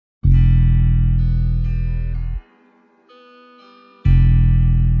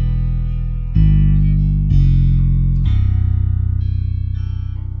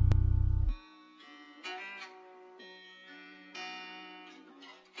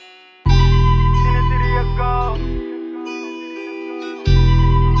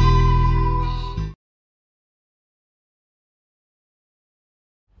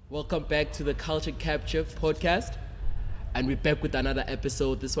Welcome back to the Culture Capture podcast, and we're back with another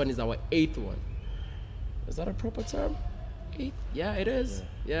episode. This one is our 8th one. Is that a proper term? 8th? Yeah, it is.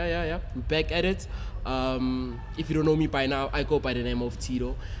 Yeah. We're back at it. If you don't know me by now, I go by the name of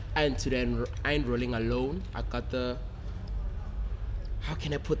Tito, and today I ain't rolling alone. I got the, how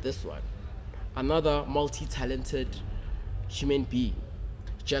can I put this one? Another multi-talented human being,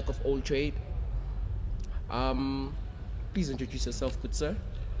 jack of all trade. Please introduce yourself, good sir.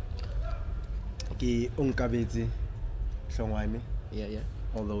 Okay, Unkabezi Shongwane, Yeah.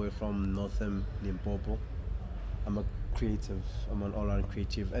 all the way from Northern Limpopo. I'm a creative, I'm an all-round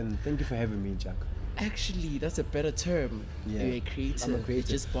creative, and thank you for having me, Jack. Actually, that's a better term. Yeah. You're a creative. I'm a creative.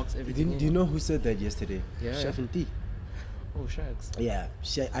 You just box everything. Do you know who said that yesterday? Yeah. Chef and T. Oh, shucks. Yeah,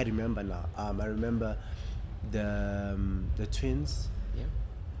 I remember now. I remember the twins, Yeah.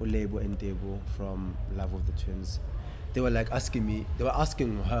 Olebo and Debo from Love of the Twins. They were like asking me, they were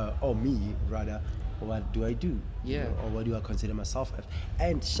asking her, or me rather, what do I do? Yeah. You know, or what do I consider myself as?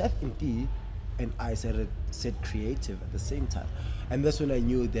 And Chef Inti and I said creative at the same time. And that's when I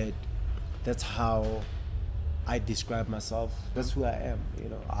knew that that's how I describe myself. That's who I am. You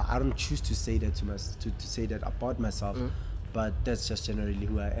know, I don't choose to say that to say that about myself, but that's just generally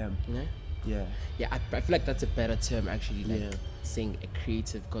who I am. Yeah. Yeah. I feel like that's a better term actually, like Yeah. saying a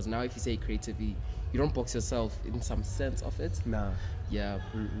creative. Because now if you say creative, you don't box yourself in some sense of it. Nah. Yeah.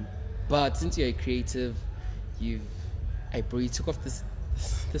 But since you're a creative, you took off this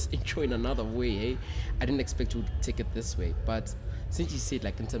intro in another way, eh? I didn't expect you to take it this way. But since you said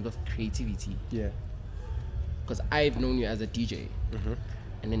like in terms of creativity, Yeah. because I've known you as a DJ,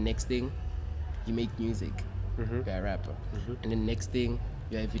 and then next thing, you make music, you're a rapper, and then next thing,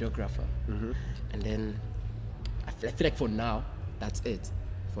 you're a videographer, and then I feel like for now, that's it.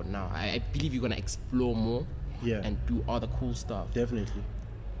 For now, I believe you're gonna explore more, Yeah. and do all the cool stuff. Definitely.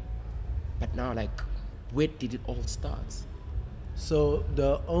 But now, like, where did it all start? So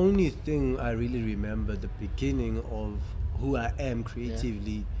the only thing I really remember the beginning of who I am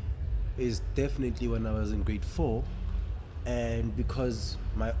creatively is definitely when I was in grade 4, and because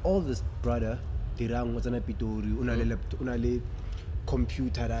my oldest brother Dirang was an Pitori, unale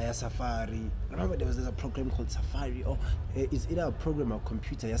computer ya Safari. Remember there was a program called Safari, or it's either a program or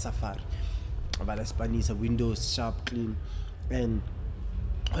computer ya Safari. About a Spanish, a Windows sharp, clean, and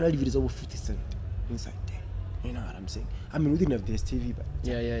all the videos over 50 cents inside there. You know what I'm saying? I mean, we didn't have this TV,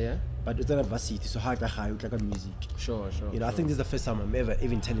 but it's not varsity, so hard like a music. Sure. You know, I think this is the first time I'm ever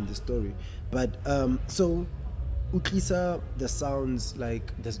even telling this story. But so Uklisa, the sounds,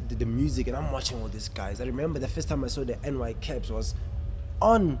 like the music, and I'm watching all these guys. I remember the first time I saw the NY Caps was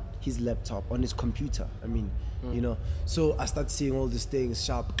on his laptop, on his computer. I mean, you know, so I start seeing all these things,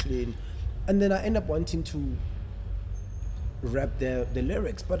 sharp, clean, and then I end up wanting to rap the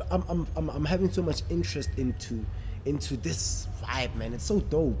lyrics, but I'm having so much interest into this vibe, man. It's so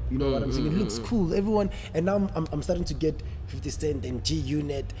dope, you know what I'm saying? It looks cool, everyone, and now I'm starting to get 50 Cent, then G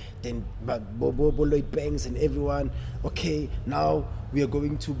Unit, then Bobo Lloyd Banks, and everyone. Okay, now we are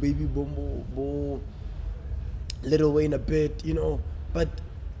going to Baby Bombo, Lil Wayne a bit, you know, but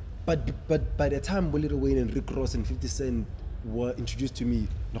by the time Lil Wayne and Rick Ross and 50 Cent were introduced to me,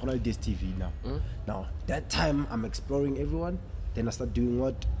 not only this TV now. Now that time I'm exploring everyone. Then I start doing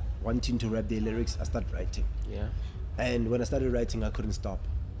what? Wanting to rap their lyrics. I start writing. Yeah. And when I started writing, I couldn't stop.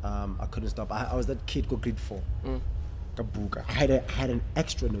 I was that kid go grade 4. Kabuka. I had an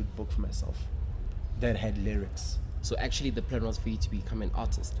extra notebook for myself that had lyrics. So actually, the plan was for you to become an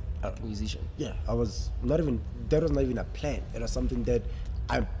artist, like a musician. Yeah, that was not even a plan. It was something that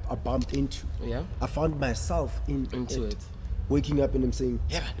I bumped into. Yeah. I found myself into it. Waking up and I'm saying,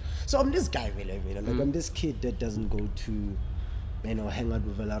 yeah, man. So I'm this guy, really. Like I'm this kid that doesn't go to, you know, hang out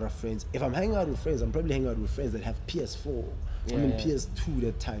with a lot of friends. If I'm hanging out with friends, I'm probably hanging out with friends that have PS4. PS2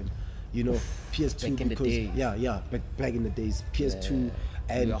 that time, you know, PS2 back in because the day. back in the days, PS2,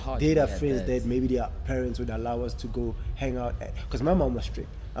 and You're hard, they yeah, had friends that. that maybe their parents would allow us to go hang out at. Because my mom was strict.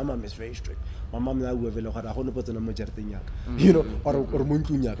 My mom is very strict. My mom and I were very you know, or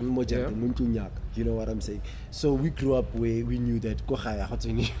you know what I'm saying? So we grew up where we knew that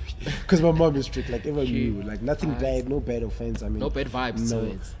because my mom is strict, like everyone knew, like nothing bad, no bad offense. I mean, No bad vibes to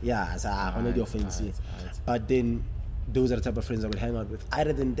it. Yeah, so I know the offense. Right. But then those are the type of friends I would hang out with.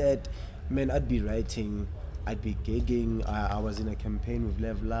 Other than that, man, I'd be writing, I'd be gigging. I was in a campaign with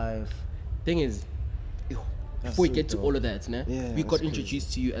Live Life. Thing is, before we get to all of that, Yeah, we that's got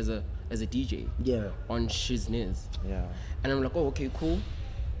introduced to you as a DJ. Yeah. On Shizniz. Yeah. And I'm like, oh, okay, cool.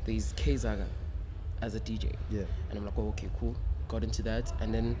 There's Kzaga as a DJ. Yeah. And I'm like, oh, okay, cool. Got into that,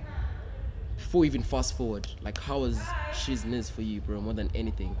 and then before we even fast forward, like how was Shiz Niz for you, bro? More than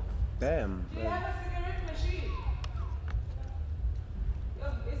anything. Damn. Do you have a cigarette machine? Yo,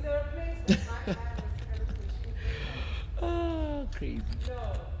 is there a place that might have a cigarette machine? Ah, crazy. No.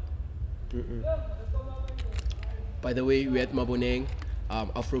 Yo, let's go back window. By the way, we're at Maboneng,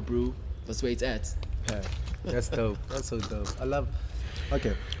 Afro Brew. That's where it's at. Yeah, that's dope. That's so dope. I love.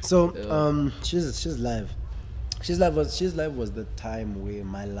 Okay, so she's live. She's live was the time where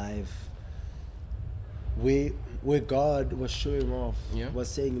my life, where God was showing off. Yeah. Was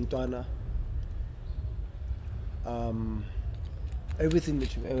saying Ntwana. Everything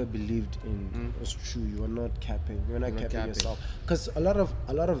that you've ever believed in was true. You are not capping. You're not capping yourself. Because a lot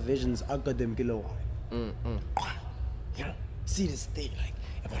of visions are got them kilo. You know, see this thing like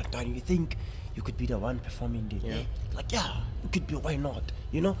about Ntwana. You think you could be the one performing it. Yeah. Eh? Like you could be. Why not?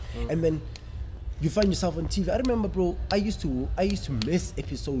 You know. And then you find yourself on TV. I remember, bro. I used to miss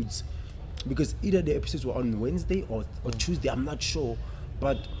episodes because either the episodes were on Wednesday or Tuesday. I'm not sure,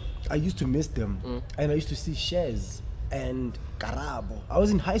 but I used to miss them, and I used to see Shares and Karabo. I was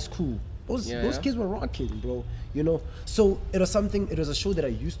in high school. Those kids were rocking, bro. You know. So it was a show that I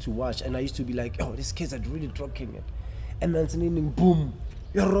used to watch, and I used to be like, oh, these kids are really rocking it. And then suddenly, boom,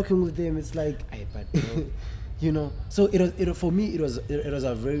 you're rocking with them. It's like, you know. So it for me, it was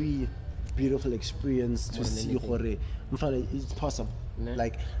a very beautiful experience to see it's possible. No.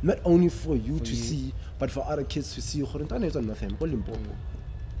 Like not only for you to see, but for other kids to see. You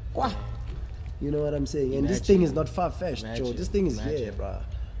know what I'm saying? And this thing is not far-fetched, Joe. This thing is here, bruh.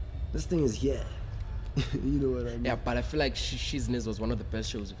 This thing is here. You know what I mean? Yeah, but I feel like Shiz Niz was one of the best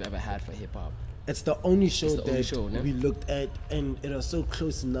shows we've ever had for hip hop. It's the only show It's the only that show, no? we looked at, and it was so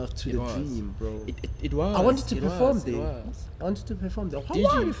close enough to It the was. dream, bro. It was. I wanted to It perform was, it there. was. I wanted to perform there. How Did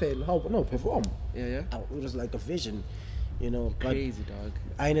are you? you fail? How no perform? Yeah. It was like a vision, you know. But Crazy, dog.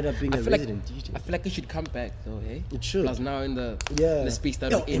 I ended up being a I feel like resident DJ. I feel like it should come back though, hey? It should. Plus now in the space that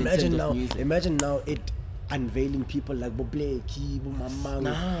Yo, we're in imagine terms now, of music. imagine now it unveiling people like Bobleki, Bumamang,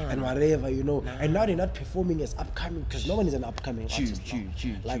 Nah. and whatever, you know. And now they're not performing as upcoming because no one is an upcoming artist now.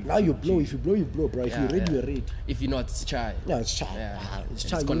 Like now you blow. If you blow, you blow, bro. If you're ready, you're ready. If you're not, it's shy. No, it's shy. Yeah. It's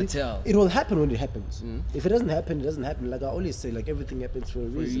It's shy. gonna You- tell. It will happen when it happens. If it doesn't happen, it doesn't happen. Like I always say, like everything happens for a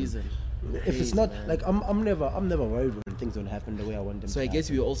reason. If it's Crazy, not man. like I'm never worried when things don't happen the way I want them. So to I guess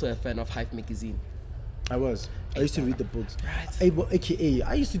happen. you were also a fan of Hype magazine. I used to read the books. Right. AKA.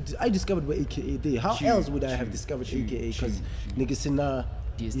 I discovered what AKA did. How else would I have discovered AKA? Because niggas in you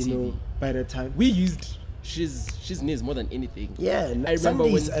DSTV. know, by that time. We used Shiz Niz more than anything. Yeah, I remember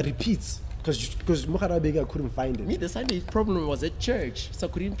Sundays when I repeat because Mukharabiga couldn't find it. me the Sunday problem was at church, so I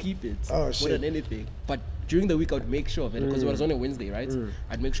couldn't keep it Oh, more shit. than anything. But during the week I would make sure of it because it was on a Wednesday, right?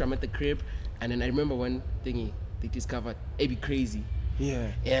 I'd make sure I'm at the crib, and then I remember one thingy they discovered AB Crazy.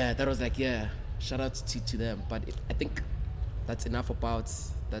 Yeah. Yeah, that was like, yeah, shout out to them. But I think that's enough about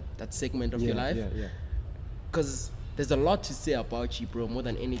that segment of your life. Yeah. Because there's a lot to say about you, bro, more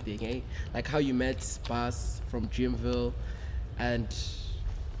than anything, eh? Like how you met Bass from Dreamville and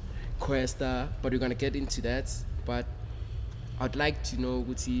Questa, but we're going to get into that. But I'd like to know,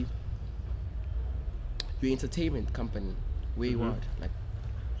 Guti, your entertainment company, where you are, like,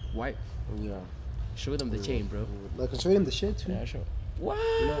 why? Yeah. Show them the chain, bro. I can show him the shit too. Yeah, sure. What?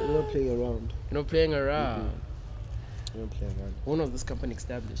 We're not playing around. You're not playing around. We're not playing around. When was this company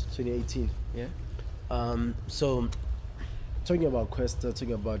established? 2018. Yeah? So talking about Questa,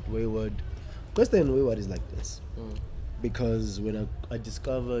 talking about Wayward. Questa and Wayward is like this. Because when I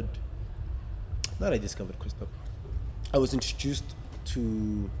discovered Questa, I was introduced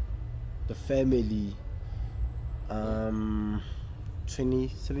to the family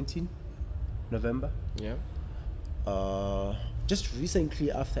 2017 November. Yeah? Just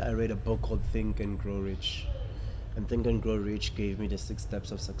recently after I read a book called Think and Grow Rich. And Think and Grow Rich gave me the 6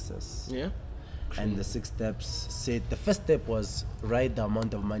 steps of success. Yeah? And the 6 steps said the first step was write the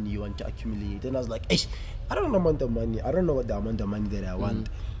amount of money you want to accumulate. Then I was like, I don't know the amount of money. I don't know what the amount of money that I want.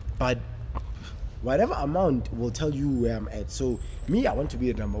 But whatever amount will tell you where I'm at. So me, I want to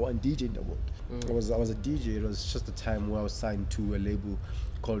be the #1 DJ in the world. I was a DJ. It was just a time where I was signed to a label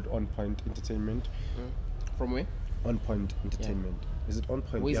called On Point Entertainment. From where? On Point Entertainment. Is it On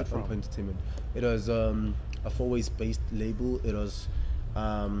Point? Where is Yeah, it from? On Point Entertainment. It was a 4-ways based label. It was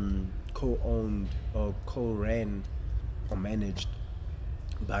co-owned or co-ran or managed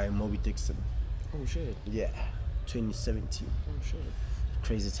by Moby Dixon. Oh, shit. Yeah, 2017. Oh, shit.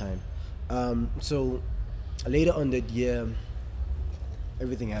 Crazy time. So later on that year,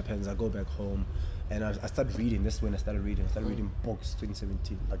 everything happens. I go back home and I start reading. That's when I started reading. I started reading books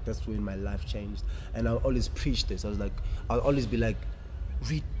 2017. Like that's when my life changed. And I'll always preach this. I'll always be like,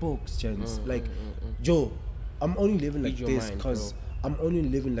 read books, gents. Like, Joe, I'm only living like Read your this mind, because I'm only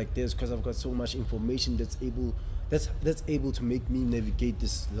living like this because I've got so much information that's able to make me navigate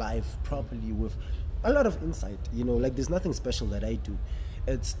this life properly with a lot of insight. You know, like there's nothing special that I do.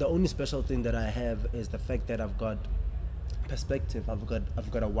 It's the only special thing that I have is the fact that I've got perspective. I've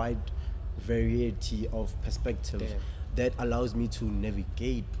got a wide variety of perspective. Damn. That allows me to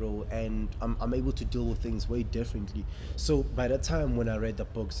navigate, bro, and I'm able to deal with things way differently. So by the time when I read the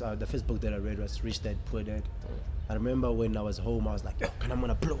books, the first book that I read was Rich Dad Poor Dad. I remember when I was home, I was like, yo, I'm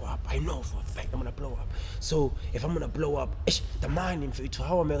gonna blow up. I know for a fact I'm gonna blow up. So if I'm gonna blow up, the money,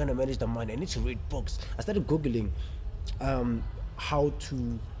 how am I gonna manage the money? I need to read books. I started Googling how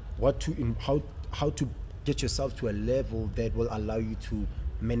to get yourself to a level that will allow you to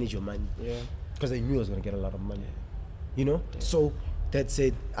manage your money. Yeah. Because I knew I was gonna get a lot of money. You know? So that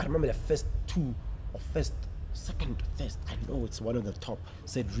said, I remember the first two or second, I know it's one of the top,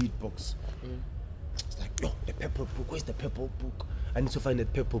 said read books. It's like, yo, the purple book, where's the purple book? I need to find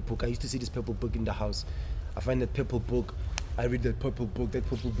that purple book. I used to see this purple book in the house. I find that purple book, I read that purple book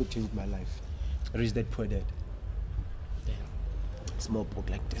changed my life. Rich Dad Poor Dad. Damn. Small book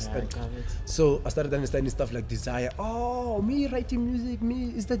like this. Yeah, But- I got it. so I started understanding stuff like desire. Oh, me writing music,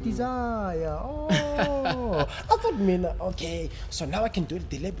 me is the desire. Oh, I thought, man, okay, so now I can do it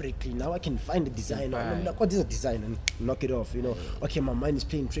deliberately. Now I can find the design. I'm like, what is a design? And knock it off, you know. Okay, my mind is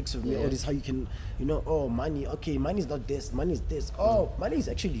playing tricks with me. Oh, this is how you can, you know, oh, money. Okay, money is not this, money is this. Oh, money is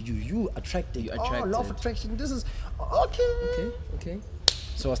actually you. You attracting. You Oh, law of attracted. attraction. This is, okay. Okay.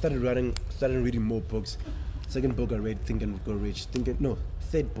 So I started reading more books. Second book I read, Think and Grow Rich.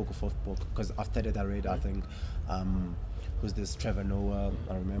 Third book or fourth book. Because after that I read, I think, who's this? Trevor Noah.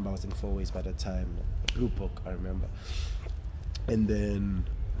 I remember I was in 4 Ways by the time. A blue book, I remember. And then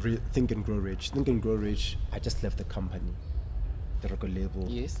Think and Grow Rich. Think and Grow Rich. I just left the company, the record label.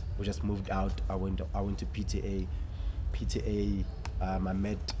 Yes. We just moved out. I went to PTA. PTA.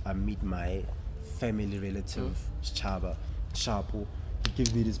 I meet my family relative, Chaba, Shapo. He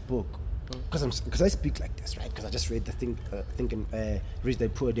gave me this book. Because I speak like this, right? Because I just read the Think and Rich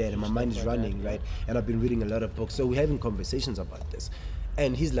Dad Poor Dad, and my mind is running, right? And I've been reading a lot of books, so we're having conversations about this.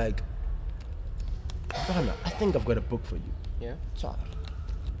 And he's like, Bana, I think I've got a book for you. Yeah. So,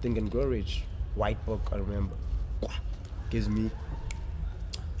 Think and Grow Rich, white book, I remember. Gives me,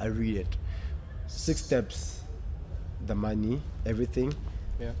 I read it. 6 steps, the money, everything.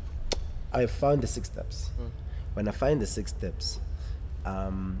 Yeah. I found the 6 steps. When I find the 6 steps,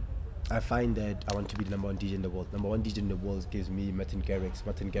 I find that I want to be the number 1 DJ in the world. Number 1 DJ in the world gives me Martin Garrix.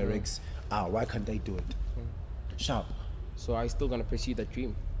 Martin Garrix, why can't I do it? Sharp. So are you still gonna pursue that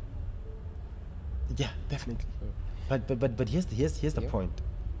dream? Yeah, definitely. But here's the Yeah. point.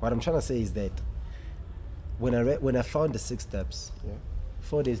 What I'm trying to say is that when I found the 6 steps, Yeah.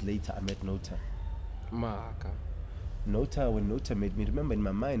 4 days later I met Nota. Maka. When Nota made me, remember in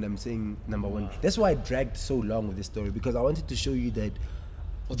my mind I'm saying number 1. That's why I dragged so long with this story, because I wanted to show you that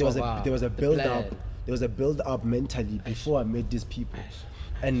there was a build up. plan. There was a build up mentally before I met these people.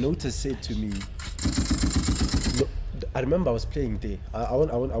 And Nota said to me, no, I remember I was playing there. I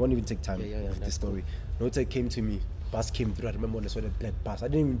won't even take time Yeah, with that's this story. Nota came to me. Bus came through. I remember when I saw that black bus. I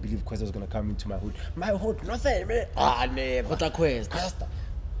didn't even believe Quest was gonna come into my hood. My hood, nothing, man. Never. What a quest. Quest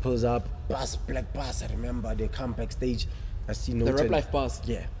pulls up, black bus. I remember they come backstage. I see Nota. Rap Life bus.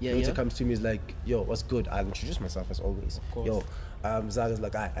 Yeah. Yeah, Nota yeah. comes to me, is like, yo, what's good? I'll introduce myself as always. course. Yo, Zaga's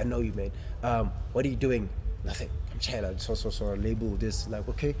like, I know you, man. What are you doing? Nothing. I'm chilling. So label this. Like,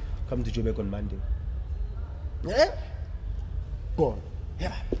 okay, come to Joburg on Monday. Yeah. Go on.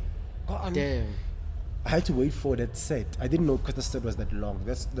 Yeah. Go on. Damn. I had to wait for that set. I didn't know because the set was that long.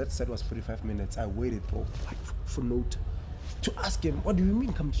 That set was 45 minutes. I waited, bro, like for Note to ask him, what do you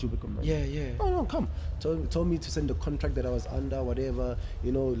mean come to Joburg on Monday? Yeah. Oh, no, come. Told me to send the contract that I was under, whatever.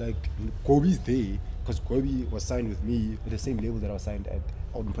 You know, like, Gobi's there, because Gobi was signed with me with the same label that I was signed at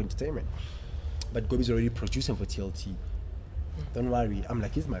Golden Point Entertainment. But Gobi's already producing for TLT. Don't worry. I'm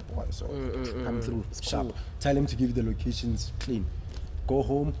like, he's my boy, so come through. It's Sharp. cool. Tell him to give you the locations clean. Go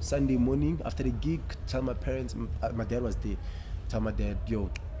home Sunday morning after the gig. Tell my parents, my dad was there. Tell my dad, yo,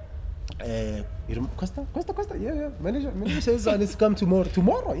 Costa, yeah. Manager says I need to come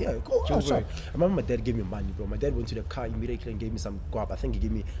tomorrow, yeah. Go, sure. I remember my dad gave me money, bro. My dad went to the car immediately and gave me some guap. I think he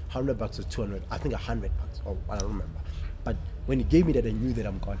gave me $100 or 200. I think $100. Oh, I don't remember. But when he gave me that, I knew that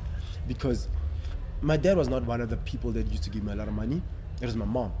I'm gone, because my dad was not one of the people that used to give me a lot of money. It was my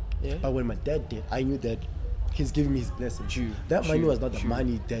mom. Yeah. But when my dad did, I knew that he's giving me his blessing. That money was not the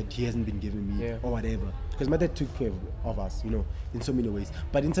money that he hasn't been giving me or whatever. Because my dad took care of us, you know, in so many ways.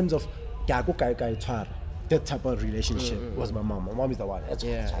 But in terms of that type of relationship was my mom. My mom is the one. That's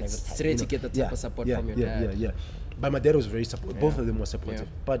Yeah, what it's rare to get that type of support from your dad. Yeah. But my dad was very supportive. Both of them were supportive.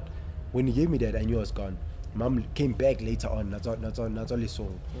 Yeah. But when he gave me that, I knew I was gone. Mom came back later on. That's only so.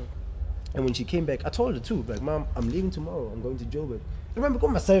 And when she came back, I told her too. Like, Mom, I'm leaving tomorrow. I'm going to Joburg. Remember,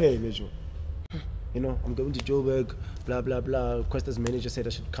 come my survey, you know, I'm going to Joburg. Blah blah blah. Questa's manager said I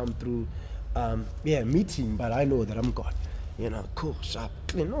should come through. Meeting, but I know that I'm gone. You know, cool, sharp,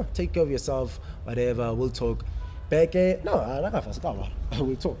 clean. No, take care of yourself. Whatever. We'll talk. Back. No, I like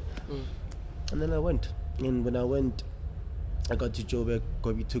we'll talk. And then I went. And when I went, I got to Joburg.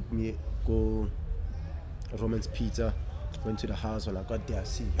 Kobe took me, go Roman's Pizza, went to the house. When I got there, I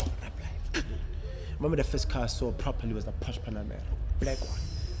see, rap life. Remember the first car I saw properly was the Porsche Panamera, black one.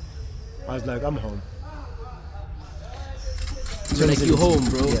 I was like, I'm home. So like you home,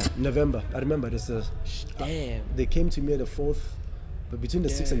 bro. Yeah, November. I remember this. Damn. They came to me at the 4th, but between the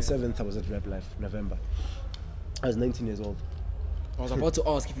 6th and Damn. 7th, I was at Rap Life, November. I was 19 years old. I was about to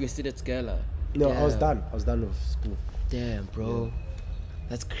ask if you were still at Scala. No, I was Damn. done. I was done with school. Damn, bro.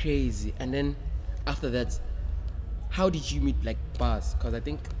 That's crazy. And then after that, how did you meet like Buzz? Because I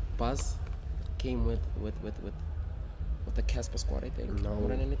think Buzz came with the Casper squad, I think. No. More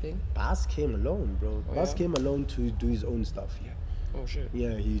than anything. Bas came alone, bro. Oh, Bas yeah? came alone to do his own stuff. Yeah. Oh shit.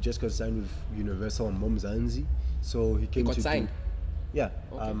 Yeah, he just got signed with Universal and Momzanzi. So he came got to signed? Yeah.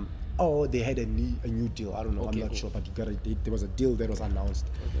 Okay. They had a new deal. I don't know. Okay, I'm not cool. sure, but there was a deal that was announced.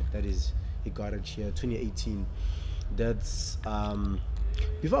 Okay. That is, he got it here, 2018. That's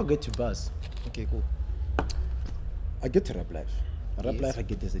before I get to Buzz, Okay, cool. I get to Rap Life. At Rap Yes. Life, I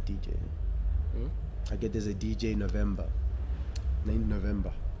get as a DJ. I get as a DJ November. 9th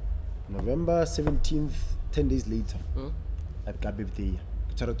November. November 17th, 10 days later. I've got birthday,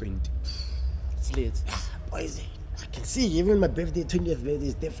 20. It's lit. Boys, I can see even my birthday, 20th birthday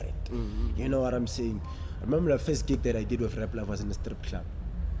is different. You know what I'm saying? I remember the first gig that I did with Rap Life was in a strip club.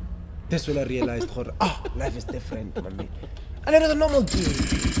 That's when I realized, life is different, my man. And it was a normal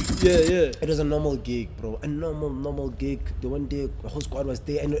gig. Yeah. It was a normal gig, bro. A normal gig. The one day, the whole squad was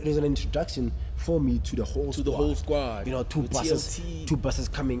there, and it was an introduction for me to the whole To the whole squad. You know, two With buses, TLT. two buses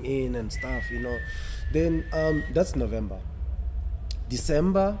coming in and stuff. You know, then that's November.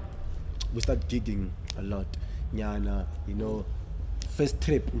 December, we start gigging a lot. Nyana, you know, first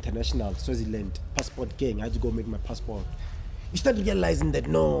trip international, Swaziland, passport gang. I had to go make my passport. You start realizing that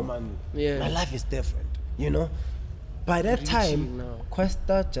no, man, Yeah. my life is different. You know. By that time, now.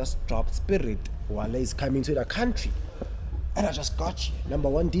 Questa just dropped Spirit. Wale is coming to the country. And I just got you. Number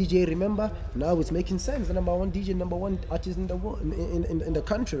one DJ, remember? Now it's making sense. The number one DJ, number one artist in the world, in the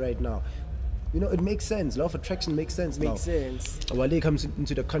country right now. You know, it makes sense. Law of attraction makes sense now. Makes sense. Wale comes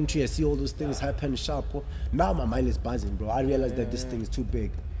into the country, I see all those things happen sharp. Now my mind is buzzing, bro. I realized that this thing is too big.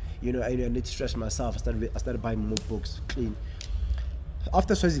 You know, I need to stretch myself. I started buying more books, clean.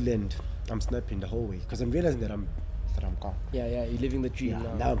 After Swaziland, I'm snapping the whole way because I'm realizing that I'm gone. Yeah, you're living the dream Yeah,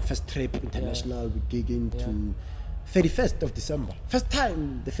 now. now first trip international, we're gigging Yeah. to 31st of December. First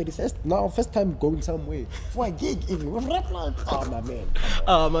time, the 31st. Now, first time going somewhere for a gig even with Rap Life. Oh my man,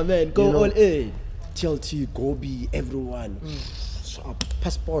 Oh my man, go You know, all in. TLT, Gobi, everyone. Sharp,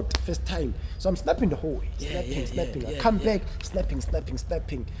 passport, first time. So I'm snapping the whole way. Snapping. I come back,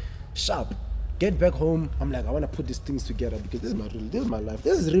 snapping. Sharp. Get back home. I'm like, I want to put these things together because this is my life.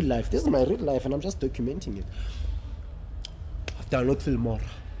 This is real life. This is my real life, and I'm just documenting it. Download Filmora.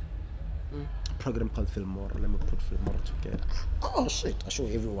 A program called Filmora. Let me put Filmora together. Oh shit! I show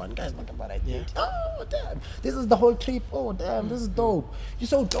everyone. Guys, look at what I did. Oh damn! This is the whole trip. Oh damn! This is dope. You're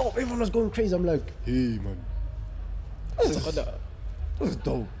so dope. Everyone was going crazy. I'm like, hey man, this is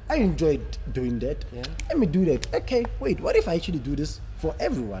dope. I enjoyed doing that. Yeah. Let me do that. Okay, wait. What if I actually do this for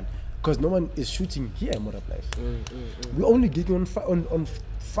everyone? Because no one is shooting here in Modern Life. We're only gigging on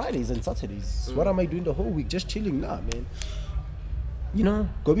Fridays and Saturdays. What am I doing the whole week? Just chilling now, man. You know,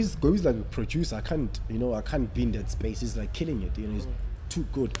 Gobi's like a producer. I can't be in that space. He's like killing it. You know, he's too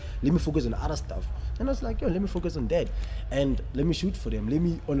good. Let me focus on other stuff. And I was like, let me focus on that. And let me shoot for them. Let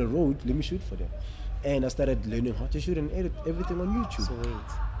me shoot for them. And I started learning how to shoot and edit everything on YouTube. So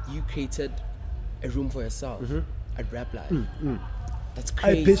wait, you created a room for yourself at Rap Life. That's I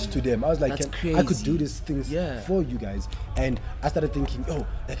crazy. pitched to them. I was like, That's I could do crazy. these things Yeah. for you guys. And I started thinking,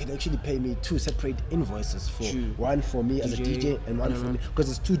 they can actually pay me 2 separate invoices for True. one for me as a DJ and one for me, because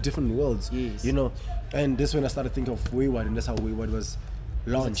it's 2 different worlds. Yes. You know. And this when I started thinking of Wayward, and that's how Wayward was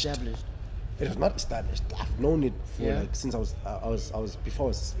launched. Established. It was not established. I've known it for Yeah. like since I was before I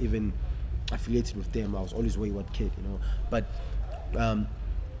was even affiliated with them. I was always Wayward Kid, you know. But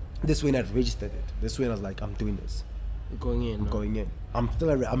this when I registered it. This when I was like, I'm doing this. Going in. no? Going in. I'm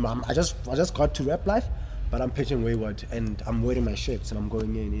still. I just got to Rap Life. but I'm pitching wayward, and I'm wearing my shirts, and I'm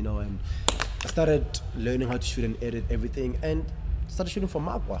going in, you know, and I started learning how to shoot and edit everything, and started shooting for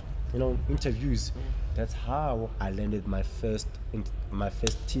Magua, you know, interviews. That's how I landed my first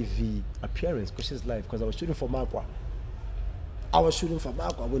TV appearance, Kushes Live, because I was shooting for Magua. I was shooting for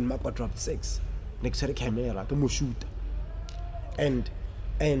Magua when Magua dropped 6. Next to the camera, to shoot. And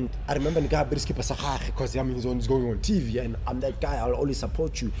I remember the guy because I mean he's going on TV, and I'm that guy, I'll always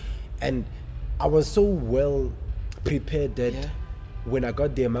support you. And I was so well prepared that when I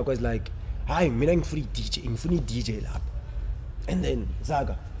got there, Magua was like, hi, I'm free DJ lab. And then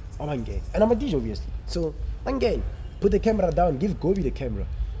Zaga, I'm again. And I'm a DJ obviously. So again, put the camera down, give Gobi the camera.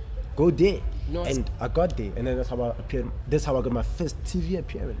 Go there. No, and I got there, and then that's how I appeared. That's how I got my first TV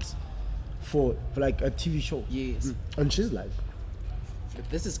appearance for like a TV show. Yes. On She's Live.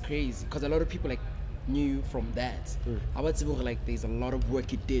 This is crazy because a lot of people like knew from that. I would say like there's a lot of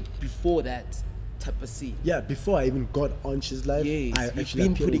work you did before that type of scene. Yeah, before I even got on She's Live, Yes, I you've actually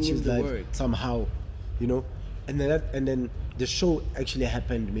been appeared putting on in She's the Live work. somehow, you know. And then the show actually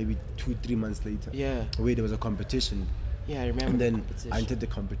happened maybe 2-3 months later. Yeah. Where there was a competition. Yeah, I remember. And the then competition. I entered the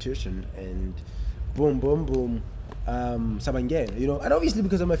competition, and boom, boom, boom, Sabangena, you know. And obviously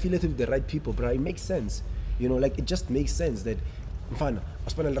because I'm affiliated with the right people, but it makes sense, you know. Like it just makes sense that, fun.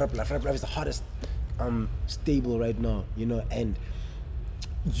 Rap Life is the hottest stable right now, you know. And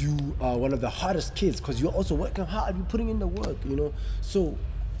you are one of the hardest kids because you're also working hard, you're putting in the work, you know. So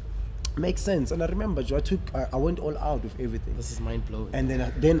makes sense. And I remember, Joe, I went all out with everything. This is mind blowing. And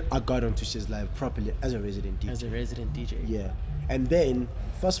then I got onto She's Live properly as a resident DJ. As a resident DJ. Yeah. And then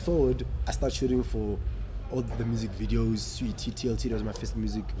fast forward, I started shooting for all the music videos. Sweetie, TLT, that was my first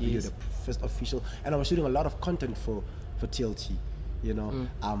music video, Yes. the first official. And I was shooting a lot of content for TLT. You know,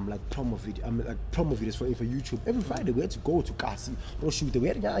 like promo videos for YouTube. Every Friday we had to go to Kasi, go shoot. We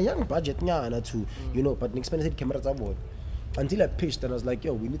had a young budget, to you know, but next had cameras aboard. Until I pitched and I was like,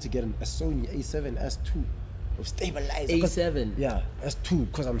 yo, we need to get a Sony A7 S2 with stabilizer. A7? Yeah, S2,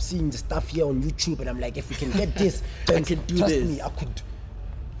 because I'm seeing the stuff here on YouTube and I'm like, if we can get this, then I can do trust this. me, I could.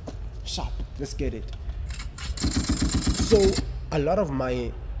 Sharp, let's get it. So a lot of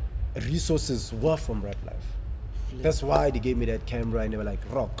my resources were from Rap Life. That's why they gave me that camera and they were like,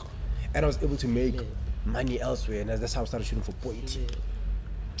 rock. And I was able to make money elsewhere, and that's how I started shooting for Poeti.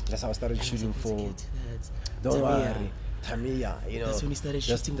 That's how I started shooting for Don't Worry, Tamiya, you know. That's when you started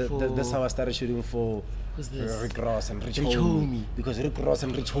That's- shooting that- for- that- That's how I started shooting for Who's this? Rick Ross and Rich Rich Homie. Homie. Because Rick Ross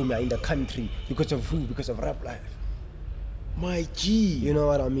and Rich Homie are in the country. Because of who? Because of Rap Life. My G. You know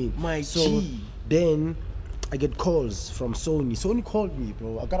what I mean? My so G. then I get calls from Sony. Sony called me,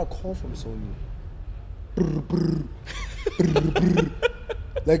 bro. I got a call from Sony. Brr, brr, brr, brr.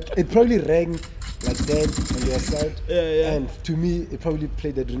 Like it probably rang like that on their side. Yeah. And to me, it probably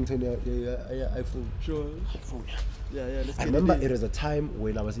played that ringtone. Yeah, iPhone. Sure. iPhone. Yeah, let's I remember it was a time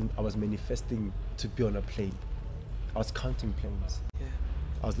when I was manifesting to be on a plane. I was counting planes. Yeah.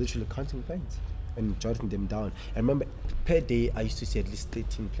 I was literally counting planes and jotting them down. I remember per day I used to see at least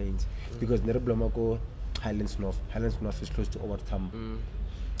 13 planes because Nereblomako, Highlands North. Highlands North is close to Overtam.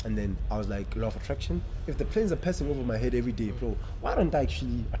 And then I was like, law of attraction. If the planes are passing over my head every day, bro, why don't I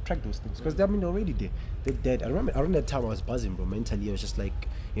actually attract those things? Because they're already there. They're dead. I remember around that time I was buzzing, bro. Mentally, I was just like,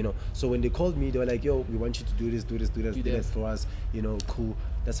 you know. So when they called me, they were like, yo, we want you to do this for us. You know, cool.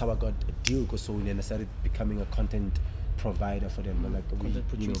 That's how I got a deal with Sony, and I started becoming a content provider for them, like a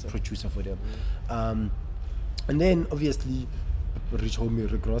producer for them. And then obviously, Rich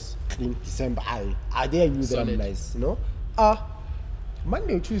Homie, Rick Ross, clean December. I knew that Solid. I'm nice, you know.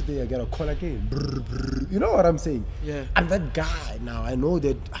 Monday or Tuesday I get a call again. Brr, brr. You know what I'm saying? Yeah. I'm that guy now. I know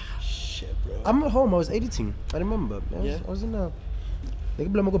that. Shit, bro. I'm at home. I was editing. I remember. I was in a back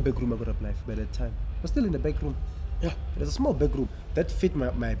room. I got up life by that time. I was still in the back room. Yeah. There's a small back room that fit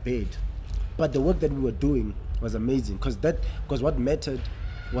my bed, but the work that we were doing was amazing because what mattered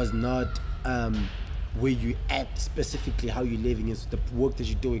was not where you at specifically, how you're living, is the work that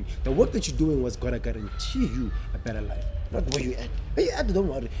you're doing. The work that you're doing was gonna guarantee you a better life, not where you at. Where you at, don't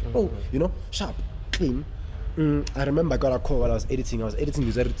worry. Oh, you know, sharp, clean. I remember I got a call while I was editing.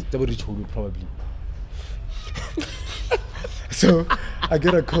 They would reach home probably. So I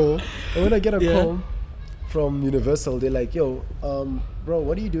get a call, and when I get a call from Universal, they're like, yo, bro,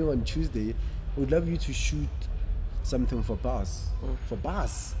 what are you doing on Tuesday? We'd love you to shoot something for Bass. For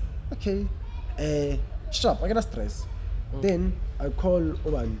Bass? Okay. Sharp, I get a stress. Then I call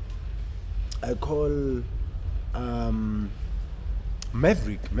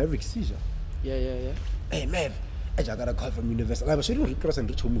Maverick Seizure. Yeah. Hey Mav, I got a call from Universal. I was shooting Rick Ross and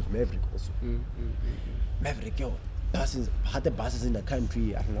Rich Homie with Maverick also. Maverick, yo, had the buses in the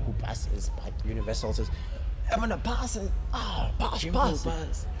country. I don't know who buses, but Universal says, I'm gonna pass it. Pass.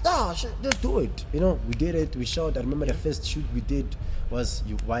 Pass. Shit, let's do it. You know, we did it. We shot. I remember the first shoot we did was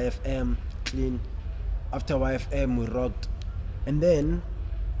YFM, clean. After YFM, we rocked. And then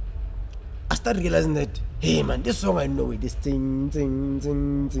I started realizing that, hey man, this song I know it. This ting, ting,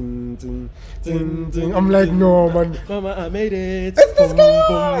 ting, ting, ting, ting, ting. I'm like, no man. Mama, I made it. It's this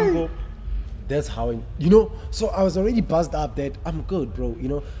guy. That's how so I was already buzzed up that I'm good,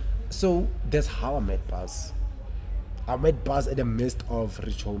 bro, so that's how I met Buzz. I met Buzz at the midst of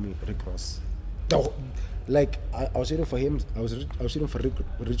Rich Ross. Like I was shooting for him. I was shooting for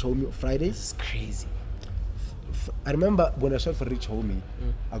Rich Homie Friday. This is crazy. I remember when I shot for Rich Homie,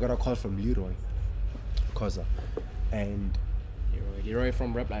 I got a call from Leroy Koza, and Leroy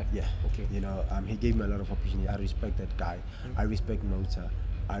from Rap Life. yeah, Okay. he gave me a lot of opportunity. I respect that guy. I respect Nota.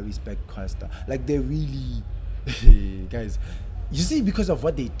 I respect Costa. Like they really, guys. You see, because of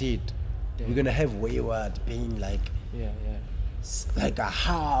what they did, we're gonna have Wayward being like like a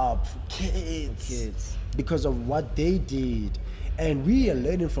hub for kids because of what they did, and we are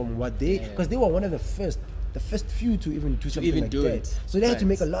learning from what they, because they were one of the first few to even do something even like do that. it. So they had to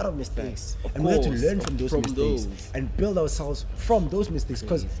Facts. make a lot of mistakes, Facts. Of and we had to course. learn from those mistakes those. and build ourselves from those mistakes.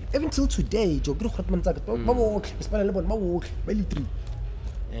 Because even till today,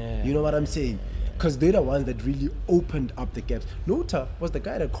 you know what I'm saying? Because they're the ones that really opened up the gaps. Nota was the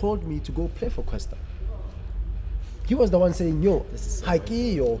guy that called me to go play for Cuesta. He was the one saying, yo,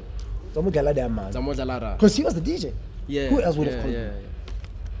 Haiki, yo, because he was the DJ. Yeah. Who else would have called me?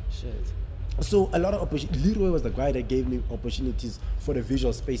 Shit. So a lot of opportunities. Leroy was the guy that gave me opportunities for the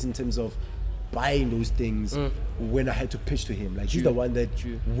visual space in terms of buying those things when I had to pitch to him. Like he's the one that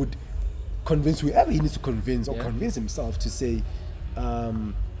would convince whoever he needs to convince or convince himself to say,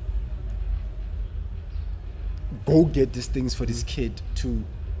 go get these things for this kid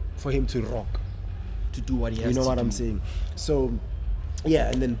for him to rock, To do what he has to you do. know what I'm saying? So yeah,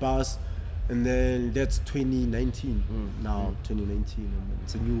 and then Bass, and then that's 2019 now. 2019, and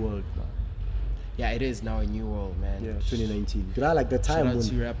it's a new world now. Yeah, it is now a new world, man. Yeah, 2019. But I like the time Shout out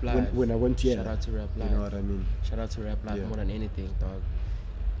to Rap Live. when I went to Shout out to Rap Live. You know what I mean? Shout out to Rap Live Yeah. more than anything, dog.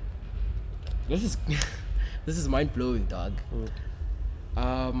 This is this is mind blowing, dog.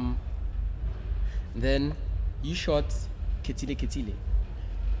 Then you shot Ketile.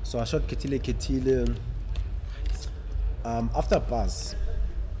 So I shot Ketile after Buzz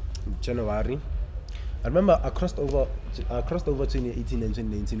in January. I remember I crossed over 2018 and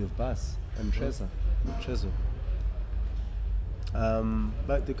 2019 with Buzz and Trezor.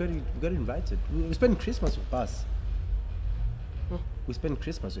 But we got invited. We spent Christmas with Buzz.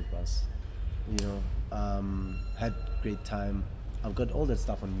 Had great time. I've got all that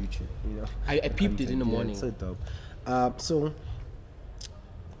stuff on YouTube. I peeped it in the Yeah, morning. it's so dope. So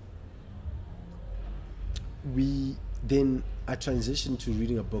I transitioned to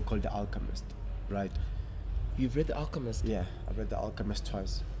reading a book called The Alchemist, right? You've read The Alchemist? Yeah, I've read The Alchemist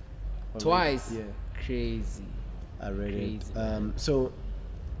twice. Twice? Yeah, Crazy. I read Crazy, it. man. So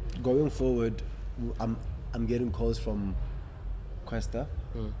going forward, I'm getting calls from Cuesta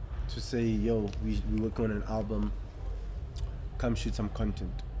to say, yo, we working on an album. Come shoot some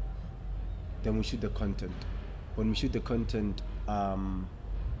content. Then we shoot the content. When we shoot the content,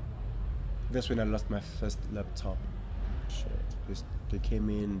 that's when I lost my first laptop. They came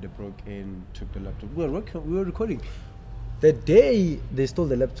in, they broke in, took the laptop. We were recording. The day they stole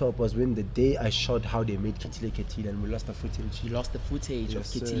the laptop was when the day I shot how they made Ketile, and we lost the footage. You lost the footage of Yes,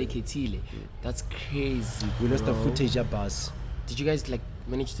 sir. Ketile. That's crazy. We lost the bro. footage at Buzz. Did you guys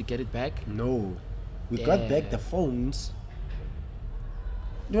manage to get it back? No, we got back the Yeah. phones.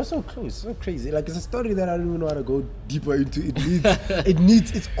 They were so close, so crazy. Like it's a story that I don't even know how to go deeper into. It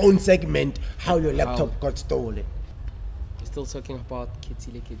needs its own segment. How your laptop got stolen. You're still talking about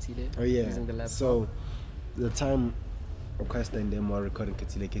Ketile. Oh yeah. Using the laptop. So the time Cuesta and them were recording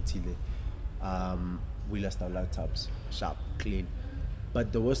Ketile, we lost our laptops, sharp, clean.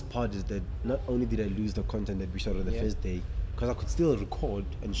 But the worst part is that not only did I lose the content that we shot on the first day, because I could still record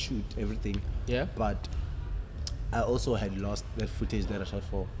and shoot everything. Yeah. But I also had lost that footage that I shot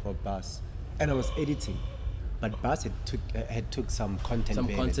for Bass, and I was editing. But Bass had took some content. Some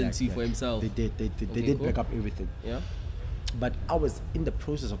there content that, too for himself. They did. They Okay, did cool. back up everything. Yeah. But I was in the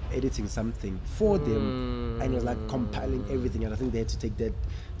process of editing something for them, and it was like compiling everything. And I think they had to take that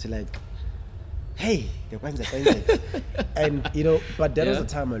to like, hey, the ones and But that was Yeah. the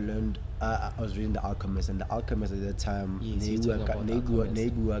time I learned. I was reading The Alchemist, and The Alchemist at that time, Yes, you're talking about The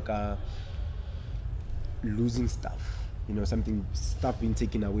Alchemist. losing stuff. Stuff being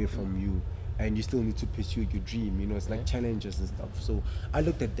taken away from you, and you still need to pursue your dream. You know, it's like challenges and stuff. So I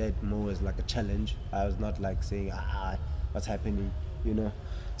looked at that more as like a challenge. I was not like saying, what's happening, you know.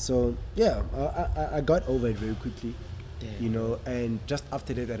 So yeah, I got over it very quickly. Damn. You know, and just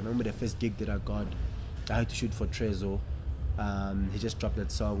after that, I remember the first gig that I got. I had to shoot for Trezor. He just dropped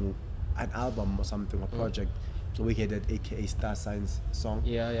that song, an album or something, a project. So we had that AKA Star Signs song.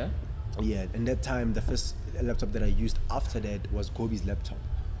 Yeah. Yeah, and that time the first laptop that I used after that was Gobi's laptop.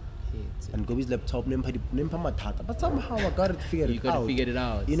 And Gobi's laptop, but somehow I got it figured You out. gotta figure it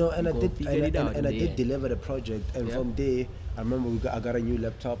out. You know, and You I gotta did, figure it out and I in the did end. deliver the project. And Yeah. from there, I remember I got a new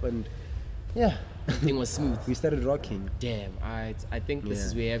laptop, and yeah, Everything was smooth. we started rocking. Damn. Alright. I think this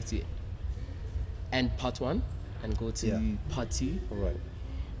is Yeah. where you have to end part 1 and go to Yeah. part 2. All right.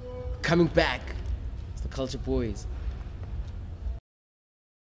 Coming back, it's the Culture Boys.